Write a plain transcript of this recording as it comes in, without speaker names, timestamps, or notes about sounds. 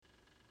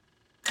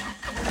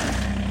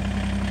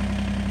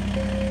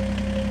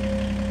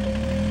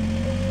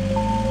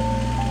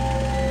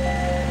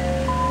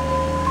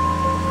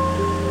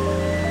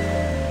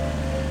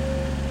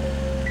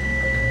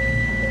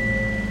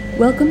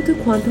Welcome to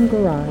Quantum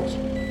Garage.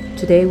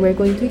 Today we're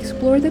going to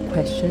explore the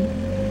question,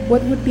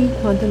 what would be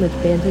quantum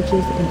advantages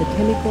in the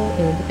chemical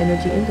and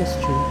energy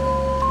industry?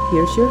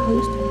 Here's your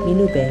host,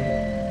 Minu Bey.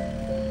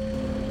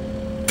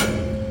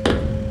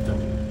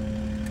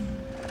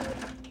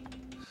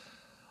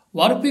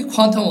 What would be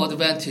quantum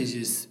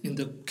advantages in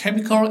the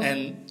chemical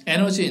and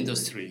energy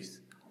industries?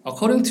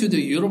 According to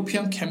the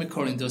European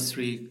Chemical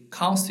Industry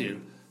Council,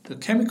 the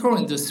chemical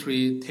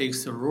industry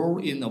takes a role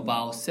in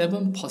about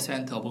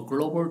 7% of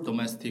global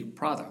domestic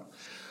product,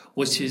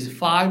 which is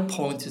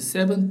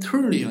 5.7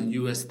 trillion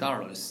US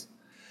dollars.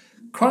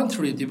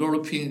 Currently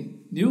developing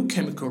new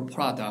chemical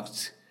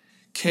products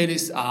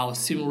carries out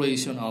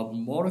simulation of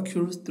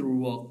molecules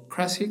through a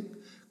classic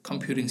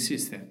computing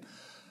system.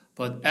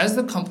 But as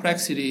the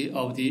complexity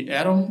of the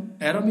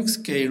atomic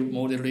scale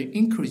modeling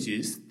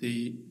increases,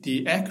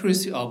 the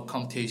accuracy of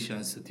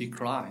computations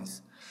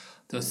declines.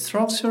 The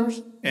structure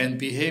and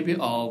behavior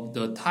of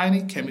the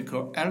tiny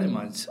chemical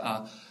elements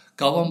are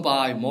governed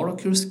by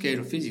molecule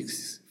scale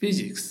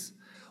physics,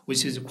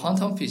 which is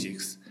quantum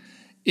physics.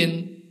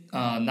 In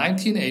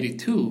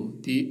 1982,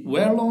 the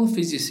well-known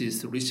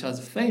physicist Richard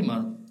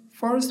Feynman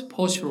first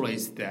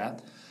postulates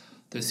that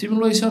the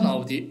simulation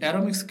of the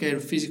atomic scale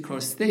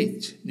physical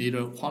state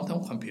needed a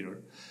quantum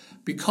computer.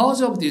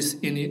 Because of this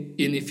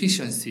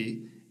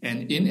inefficiency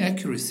and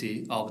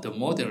inaccuracy of the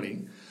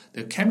modeling,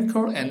 the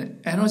chemical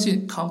and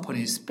energy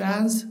companies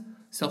spends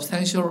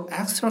substantial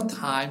extra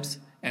times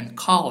and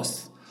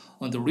costs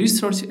on the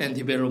research and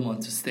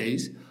development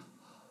stage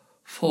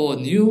for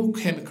new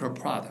chemical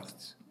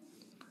products.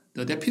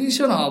 The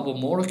definition of a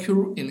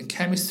molecule in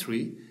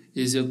chemistry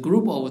is a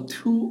group of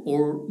two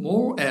or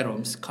more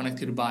atoms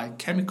connected by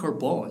chemical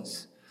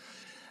bonds.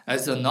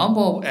 As the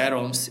number of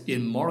atoms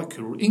in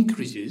molecule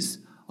increases,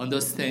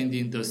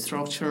 understanding the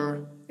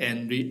structure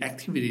and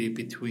reactivity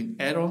between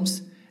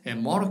atoms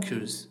and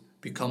molecules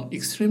become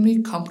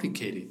extremely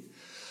complicated.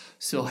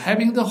 So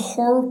having the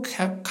whole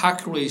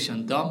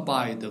calculation done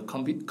by the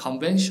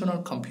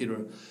conventional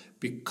computer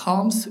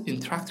becomes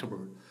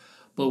intractable.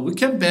 But we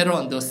can better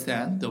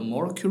understand the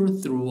molecule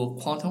through a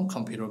quantum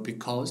computer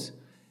because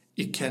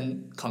it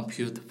can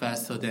compute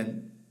faster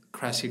than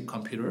classic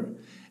computer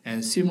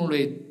and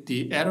simulate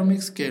the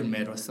atomic scale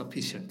matter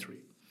sufficiently.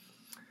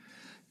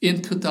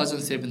 In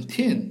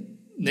 2017,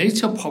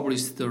 Nature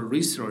published the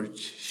research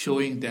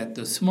showing that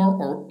the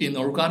small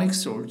inorganic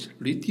salts,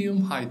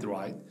 lithium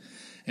hydride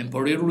and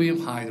beryllium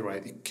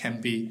hydride,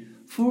 can be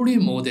fully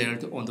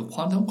modeled on the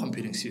quantum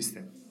computing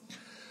system.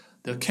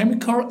 The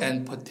chemical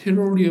and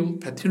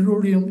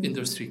petroleum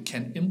industry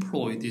can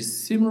employ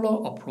this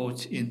similar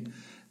approach in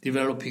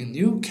developing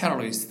new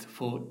catalysts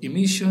for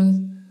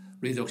emission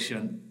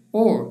reduction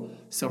or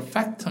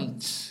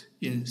surfactants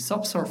in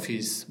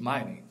subsurface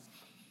mining.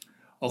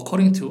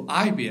 According to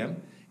IBM,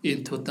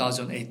 in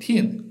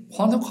 2018,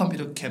 quantum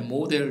computer can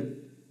model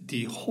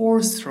the whole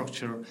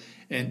structure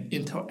and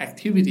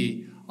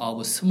interactivity of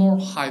a small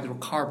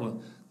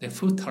hydrocarbon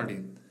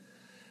naphthalene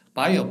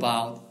by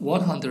about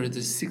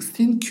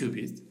 116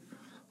 qubits.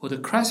 For the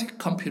classic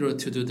computer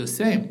to do the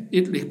same,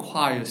 it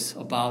requires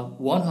about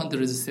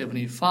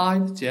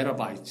 175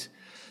 zettabytes,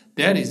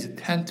 that is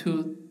 10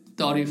 to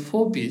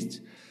 34 bits.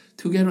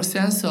 To get a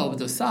sense of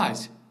the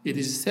size, it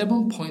is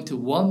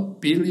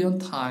 7.1 billion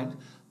times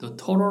the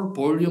total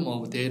volume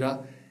of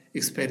data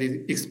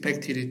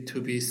expected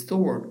to be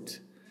stored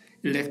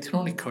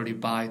electronically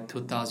by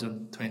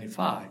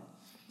 2025.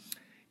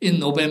 In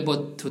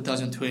November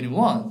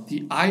 2021,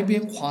 the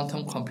IBM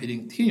quantum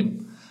computing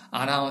team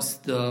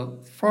announced the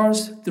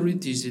first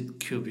three-digit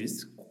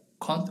qubits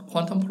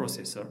quantum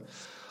processor,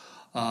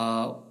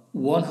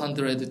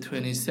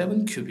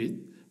 127 qubit,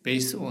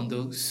 based on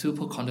the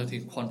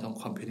superconducting quantum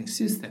computing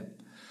system.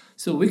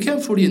 So we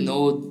can fully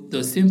know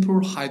the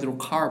simple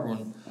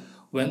hydrocarbon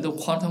when the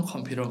quantum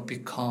computer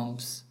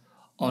becomes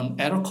an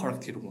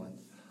error-corrected one.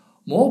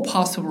 More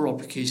possible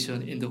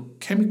application in the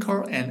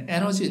chemical and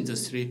energy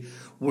industry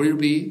will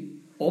be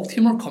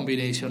optimal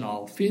combination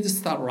of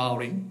feedstock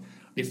routing,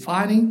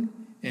 refining,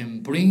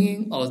 and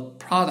bringing a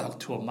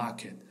product to a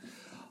market.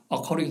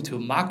 According to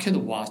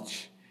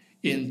MarketWatch,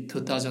 in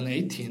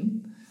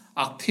 2018,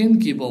 octane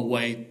gave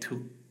away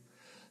to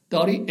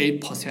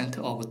 38%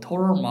 of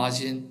total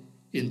margin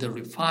in the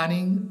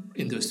refining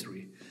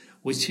industry,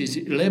 which is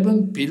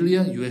 11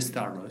 billion US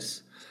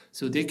dollars.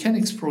 So they can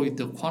exploit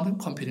the quantum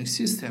computing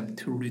system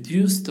to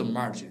reduce the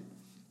margin.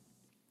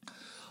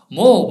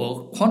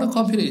 Moreover, quantum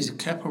computing is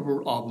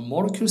capable of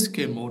molecule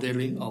scale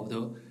modeling of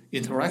the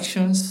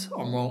interactions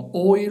among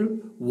oil,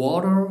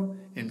 water,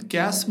 and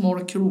gas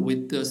molecules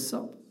with the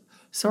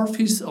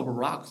surface of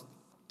rocks,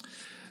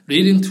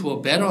 leading to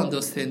a better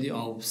understanding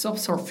of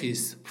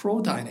subsurface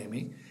flow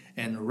dynamics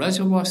and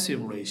reservoir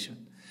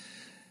simulation.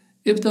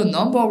 If the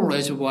number of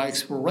reservoir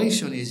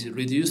exploration is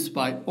reduced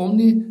by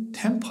only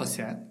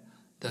 10%,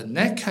 the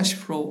net cash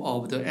flow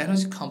of the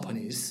energy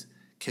companies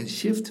can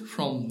shift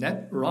from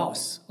net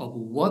loss of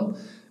 1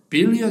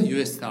 billion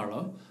US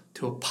dollar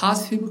to a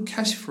positive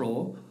cash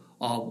flow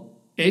of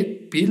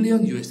 8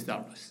 billion US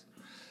dollars.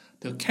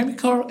 The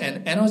chemical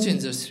and energy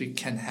industry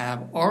can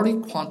have early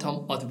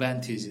quantum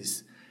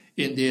advantages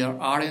in their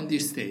R&D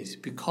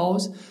stage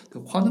because the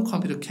quantum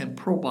computer can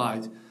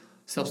provide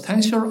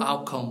substantial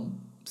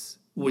outcomes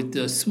with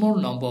the small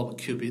number of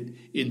qubits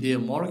in their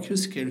molecule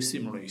scale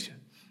simulation.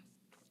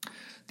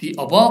 The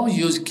above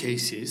use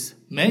cases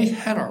may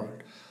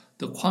herald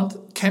the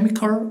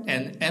chemical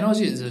and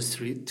energy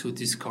industry to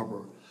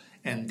discover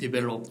and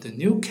develop the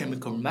new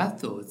chemical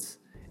methods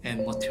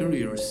and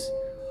materials,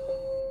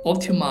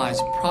 optimize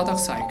product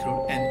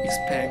cycle, and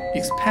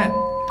expand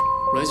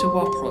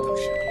reservoir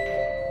production.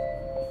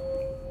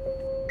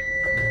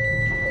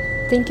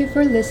 Thank you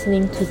for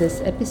listening to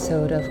this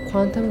episode of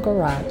Quantum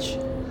Garage,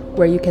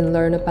 where you can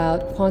learn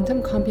about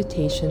quantum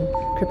computation,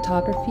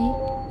 cryptography,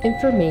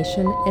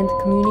 information, and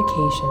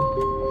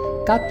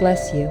communication. God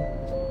bless you.